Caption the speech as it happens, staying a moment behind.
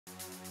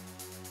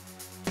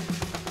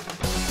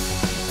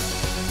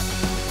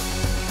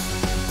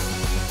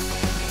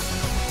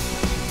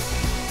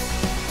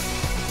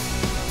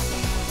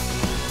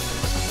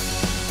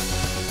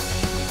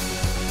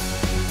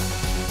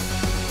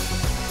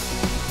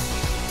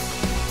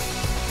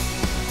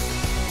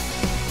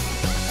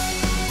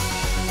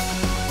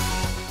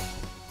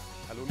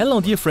Hello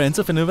dear friends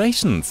of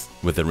innovations!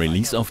 With the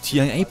release of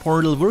TIA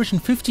Portal version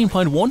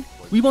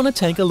 15.1, we want to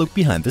take a look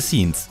behind the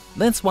scenes.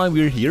 That's why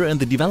we're here in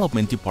the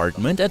development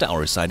department at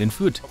our site in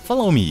Fuerth.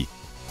 Follow me!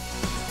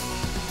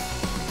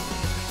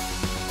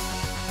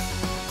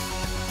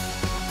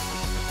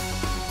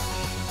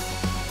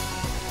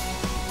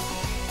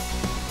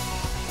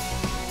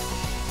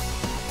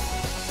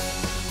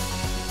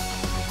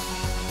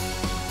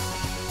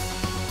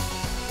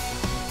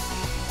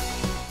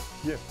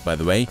 By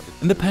the way,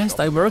 in the past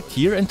I worked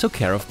here and took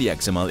care of the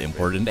XML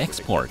import and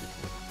export.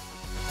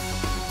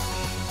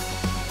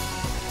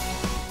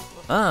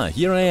 Ah,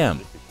 here I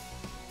am.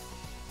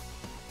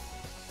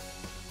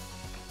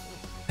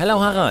 Hello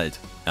Harald.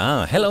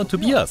 Ah, hello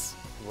Tobias.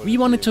 We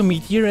wanted to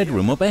meet here at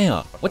Room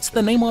Obeya. What's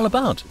the name all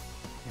about?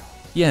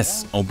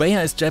 Yes,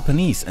 Obeya is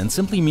Japanese and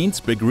simply means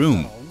big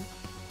room.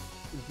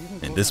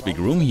 In this big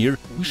room here,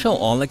 we show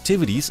all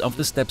activities of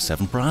the Step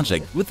 7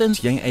 project within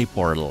TIA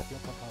Portal.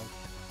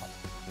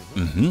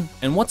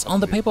 And what's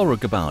on the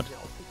paperwork about?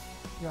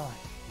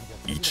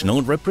 Each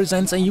node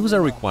represents a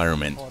user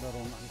requirement.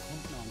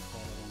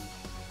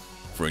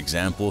 For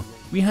example,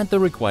 we had the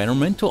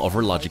requirement to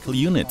offer logical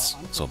units,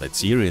 so that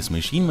serious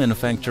machine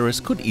manufacturers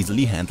could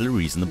easily handle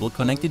reasonable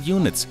connected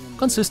units,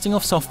 consisting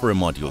of software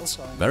modules,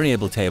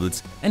 variable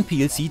tables and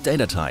PLC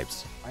data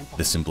types.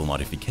 The simple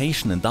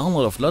modification and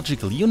download of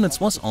logical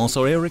units was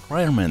also a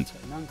requirement.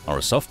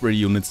 Our software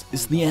units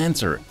is the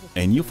answer,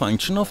 a new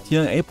function of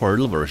TIA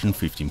Portal version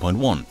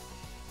 15.1.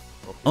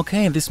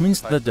 Okay, this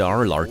means that there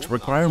are large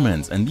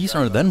requirements and these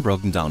are then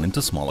broken down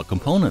into smaller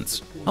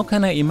components. How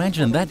can I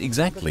imagine that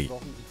exactly?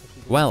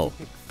 Well,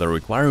 the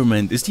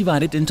requirement is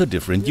divided into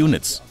different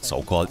units,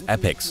 so-called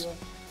epics.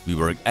 We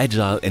work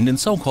agile and in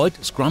so-called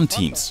SCRUM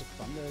teams.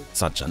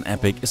 Such an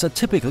epic is a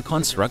typical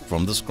construct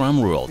from the SCRUM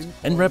world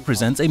and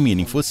represents a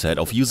meaningful set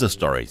of user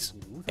stories.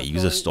 A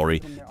user story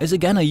is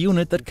again a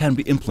unit that can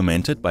be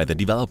implemented by the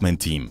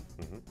development team.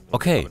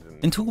 Okay,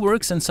 and who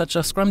works in such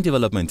a SCRUM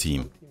development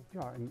team?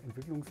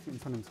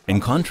 In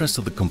contrast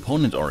to the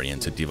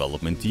component-oriented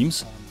development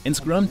teams, in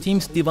SCRUM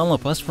teams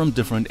developers from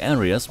different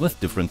areas with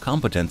different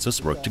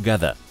competences work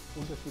together.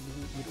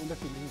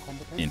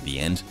 In the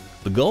end,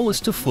 the goal is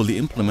to fully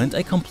implement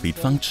a complete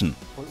function.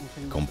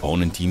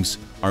 Component teams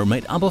are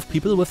made up of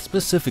people with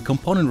specific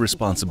component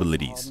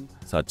responsibilities,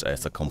 such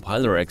as a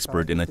compiler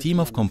expert in a team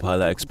of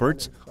compiler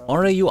experts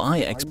or a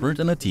UI expert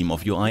in a team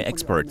of UI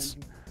experts.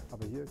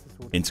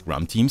 In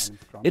SCRUM teams,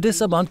 it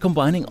is about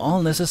combining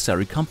all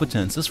necessary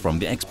competences from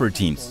the expert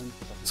teams,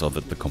 so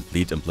that the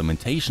complete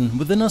implementation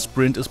within a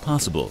sprint is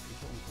possible.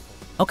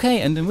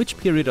 Okay, and in which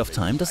period of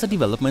time does a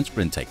development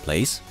sprint take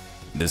place?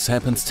 This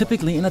happens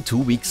typically in a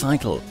 2-week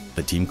cycle.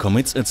 The team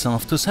commits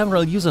itself to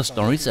several user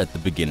stories at the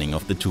beginning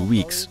of the 2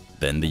 weeks.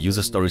 Then the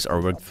user stories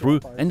are worked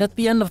through and at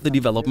the end of the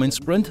development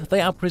sprint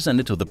they are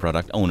presented to the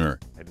product owner.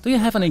 Do you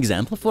have an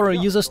example for a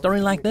user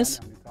story like this?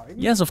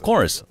 Yes, of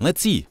course.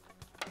 Let's see.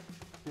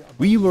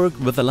 We work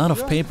with a lot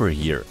of paper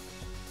here.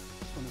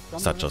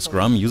 Such a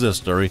SCRUM user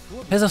story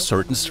has a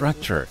certain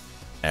structure.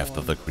 After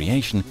the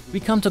creation,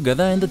 we come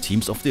together in the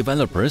teams of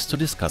developers to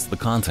discuss the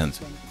content.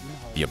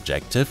 The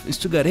objective is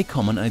to get a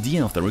common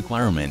idea of the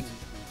requirement.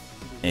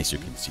 As you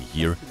can see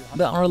here,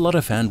 there are a lot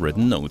of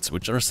handwritten notes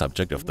which are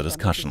subject of the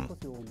discussion.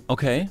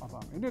 Okay?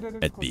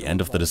 At the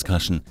end of the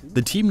discussion,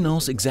 the team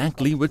knows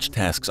exactly which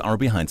tasks are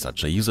behind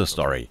such a user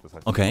story.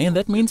 Okay, and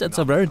that means it's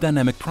a very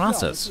dynamic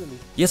process.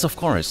 Yes, of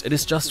course, it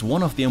is just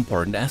one of the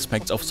important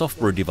aspects of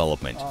software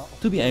development,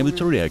 to be able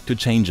to react to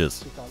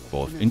changes,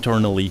 both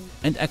internally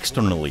and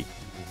externally.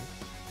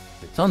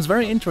 Sounds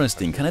very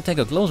interesting. Can I take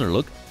a closer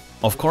look?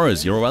 Of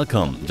course, you're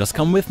welcome. Just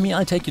come with me,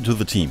 I'll take you to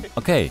the team.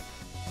 Okay.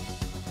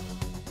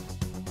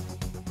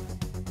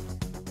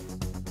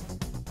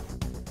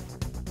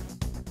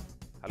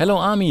 Hello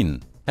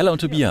Armin. Hello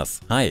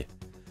Tobias. Hi.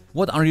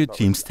 What are your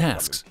team's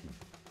tasks?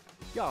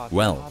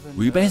 Well,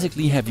 we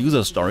basically have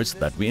user stories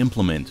that we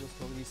implement.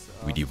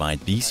 We divide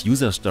these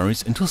user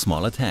stories into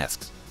smaller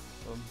tasks.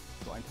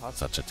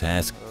 Such a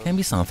task can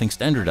be something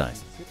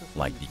standardized,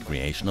 like the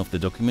creation of the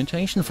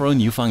documentation for a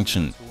new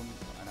function.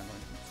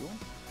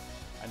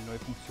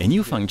 A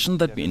new function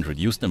that we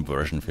introduced in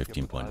version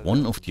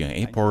 15.1 of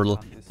TIA Portal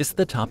is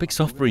the topic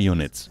software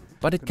units,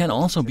 but it can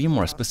also be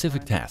more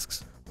specific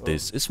tasks.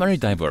 This is very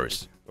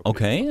diverse.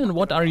 Okay, and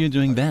what are you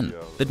doing then?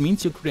 That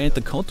means you create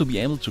the code to be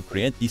able to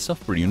create these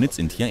software units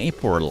in TIA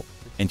Portal.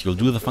 And you'll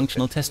do the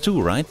functional test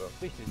too, right?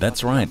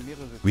 That's right.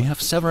 We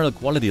have several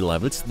quality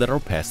levels that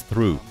are passed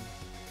through.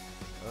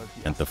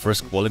 And the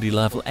first quality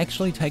level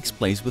actually takes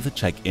place with a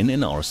check-in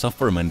in our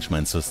software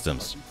management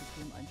systems.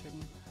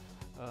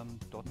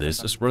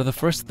 This is where the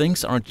first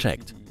things are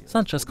checked,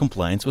 such as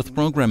compliance with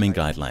programming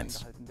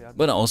guidelines,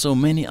 but also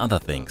many other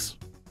things.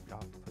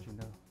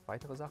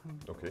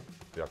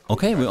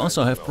 Okay, we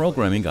also have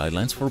programming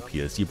guidelines for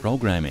PLC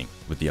programming,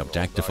 with the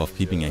objective of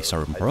keeping a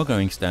certain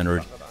programming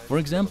standard, for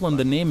example in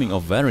the naming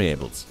of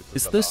variables.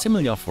 Is this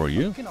similar for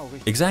you?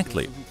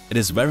 Exactly. It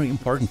is very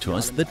important to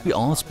us that we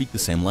all speak the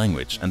same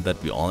language and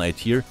that we all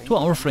adhere to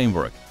our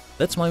framework.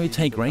 That's why we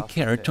take great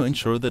care to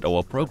ensure that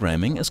our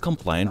programming is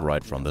compliant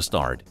right from the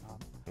start.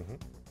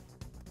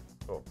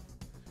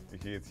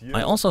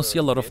 I also see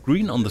a lot of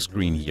green on the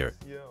screen here.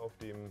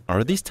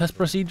 Are these test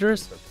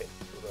procedures?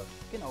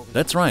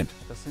 That's right.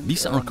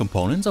 These are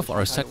components of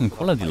our second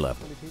quality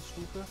level.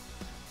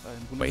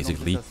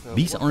 Basically,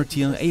 these are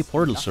TIA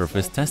portal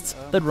surface tests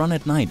that run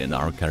at night and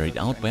are carried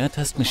out by a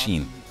test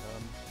machine.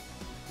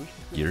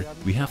 Here,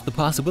 we have the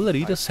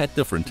possibility to set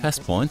different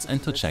test points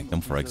and to check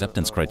them for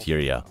acceptance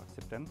criteria.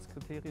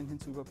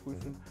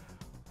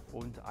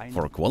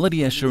 For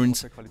quality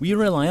assurance, we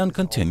rely on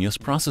continuous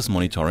process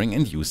monitoring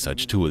and use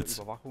such tools.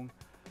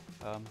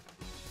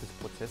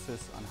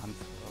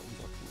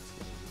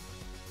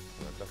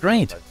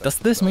 Great! Does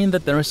this mean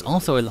that there is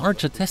also a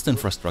larger test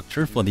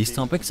infrastructure for these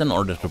topics in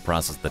order to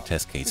process the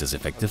test cases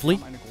effectively?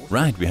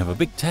 Right, we have a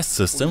big test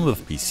system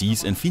with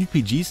PCs and field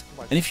PGs,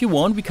 and if you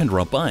want, we can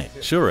drop by.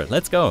 Sure,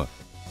 let's go!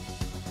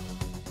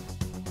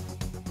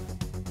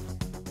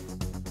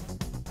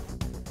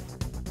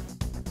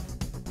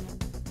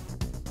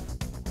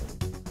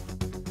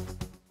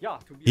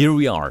 Here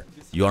we are.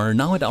 You are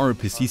now at our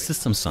PC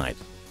system site.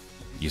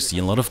 You see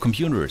a lot of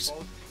computers.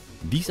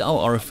 These are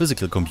our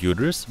physical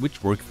computers,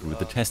 which work through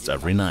the tests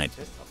every night.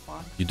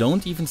 You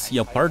don't even see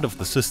a part of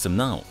the system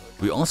now.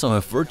 We also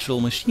have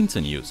virtual machines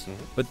in use,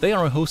 but they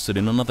are hosted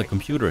in another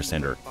computer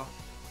center.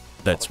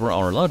 That's where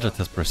our larger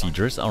test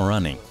procedures are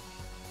running.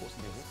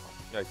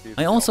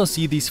 I also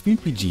see these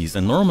field PGs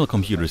and normal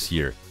computers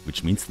here,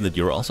 which means that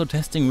you're also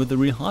testing with the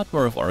real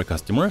hardware of our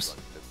customers?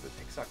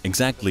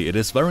 Exactly, it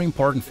is very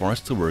important for us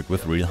to work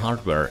with real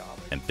hardware,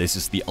 and this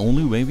is the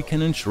only way we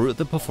can ensure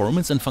the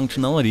performance and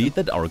functionality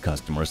that our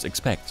customers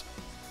expect.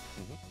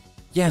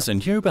 Yes,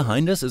 and here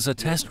behind us is a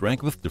test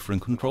rack with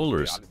different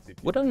controllers.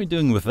 What are we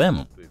doing with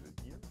them?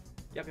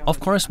 Of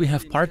course, we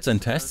have parts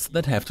and tests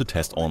that have to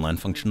test online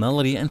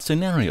functionality and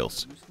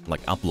scenarios,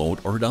 like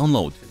upload or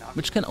download,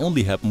 which can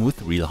only happen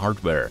with real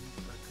hardware.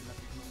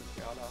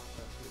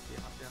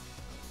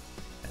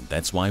 And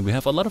that's why we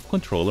have a lot of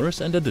controllers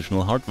and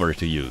additional hardware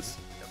to use.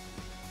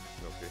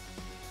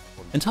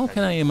 And how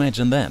can I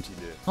imagine that?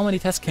 How many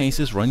test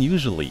cases run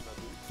usually?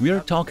 We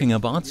are talking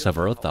about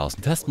several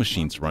thousand test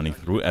machines running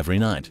through every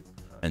night.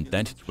 And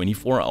that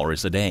 24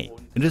 hours a day.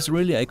 It is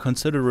really a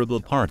considerable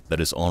part that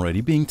is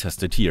already being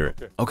tested here.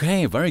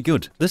 Okay, very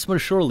good. This will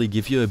surely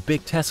give you a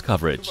big test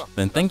coverage.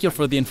 Then thank you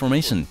for the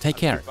information. Take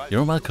care.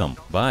 You're welcome.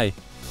 Bye.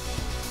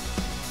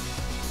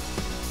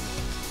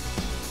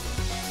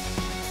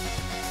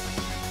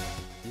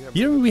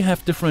 Here we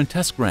have different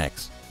test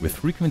racks with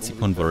frequency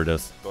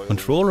converters,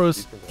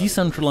 controllers,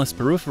 decentralized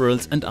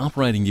peripherals and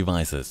operating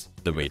devices.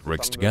 The way it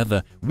works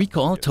together we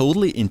call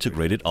totally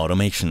integrated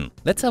automation.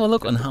 Let's have a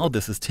look on how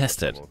this is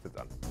tested.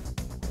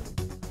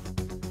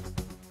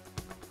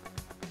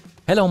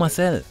 Hello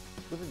Marcel.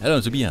 Hello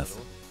Tobias.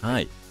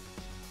 Hi.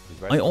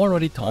 I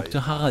already talked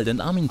to Harald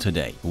and Armin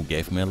today, who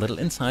gave me a little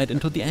insight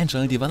into the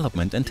agile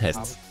development and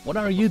tests. What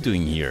are you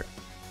doing here?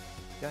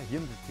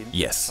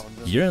 Yes,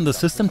 here in the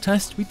system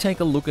test we take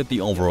a look at the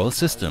overall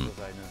system.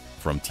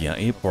 From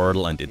TIA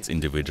portal and its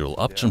individual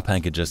option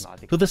packages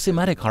to the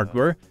thematic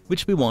hardware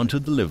which we want to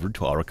deliver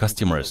to our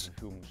customers.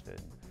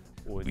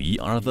 We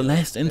are the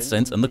last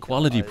instance in the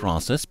quality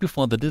process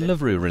before the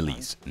delivery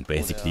release and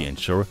basically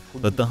ensure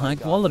that the high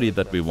quality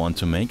that we want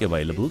to make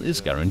available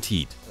is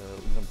guaranteed.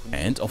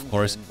 And of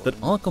course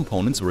that all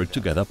components work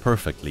together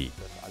perfectly.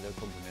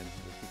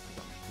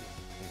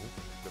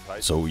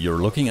 So you're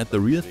looking at the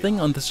real thing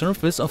on the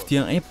surface of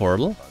TIA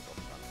portal?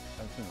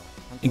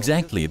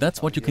 Exactly,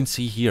 that's what you can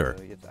see here.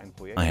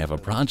 I have a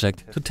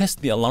project to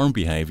test the alarm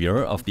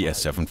behavior of the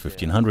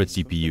S7-1500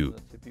 CPU.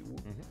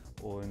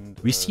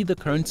 We see the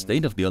current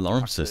state of the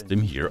alarm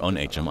system here on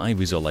HMI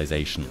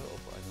visualization.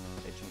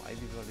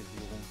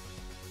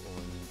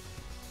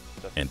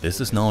 And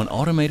this is now an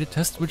automated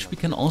test which we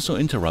can also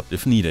interrupt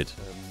if needed.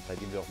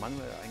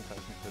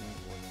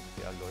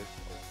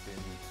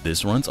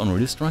 This runs on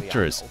real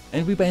structures,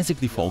 and we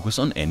basically focus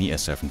on any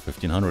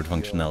S7-1500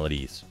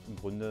 functionalities.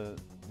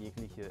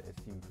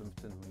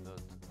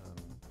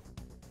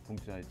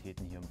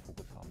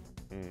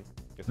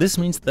 This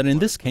means that in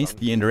this case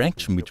the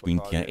interaction between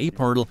TIA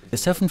portal,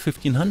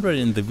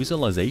 S7-1500 and the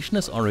visualization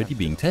is already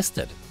being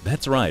tested.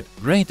 That's right.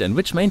 Great, and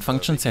which main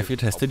functions have you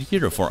tested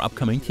here for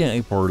upcoming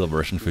TIA portal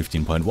version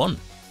 15.1?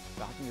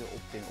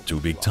 Two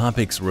big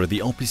topics were the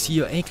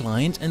OPC-UA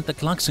client and the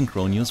clock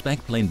synchronous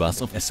backplane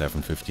bus of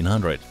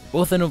S7-1500,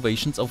 both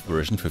innovations of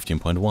version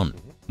 15.1.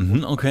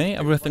 Okay,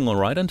 everything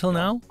alright until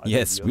now?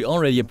 Yes, we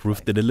already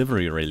approved the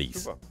delivery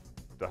release.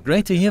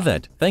 Great to hear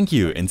that. Thank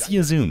you and see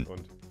you soon.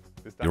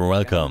 You're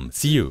welcome.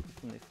 See you.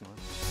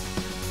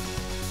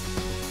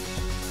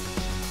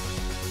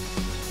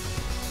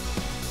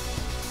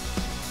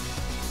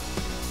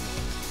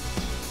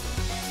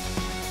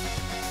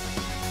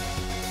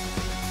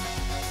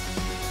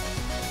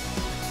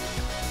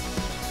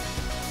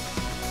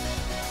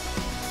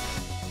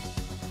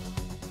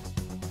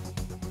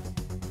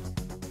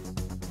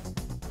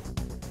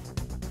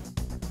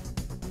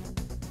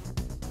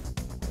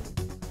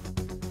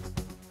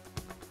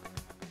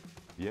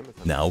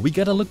 Now we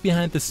get a look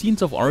behind the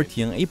scenes of our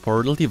TNA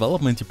Portal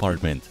development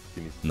department.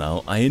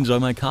 Now I enjoy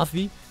my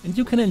coffee and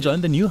you can enjoy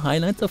the new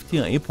highlights of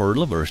TNA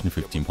Portal version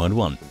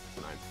 15.1.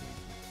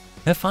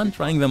 Have fun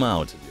trying them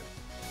out.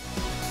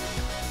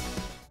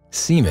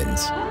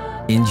 Siemens.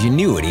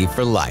 Ingenuity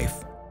for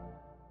life.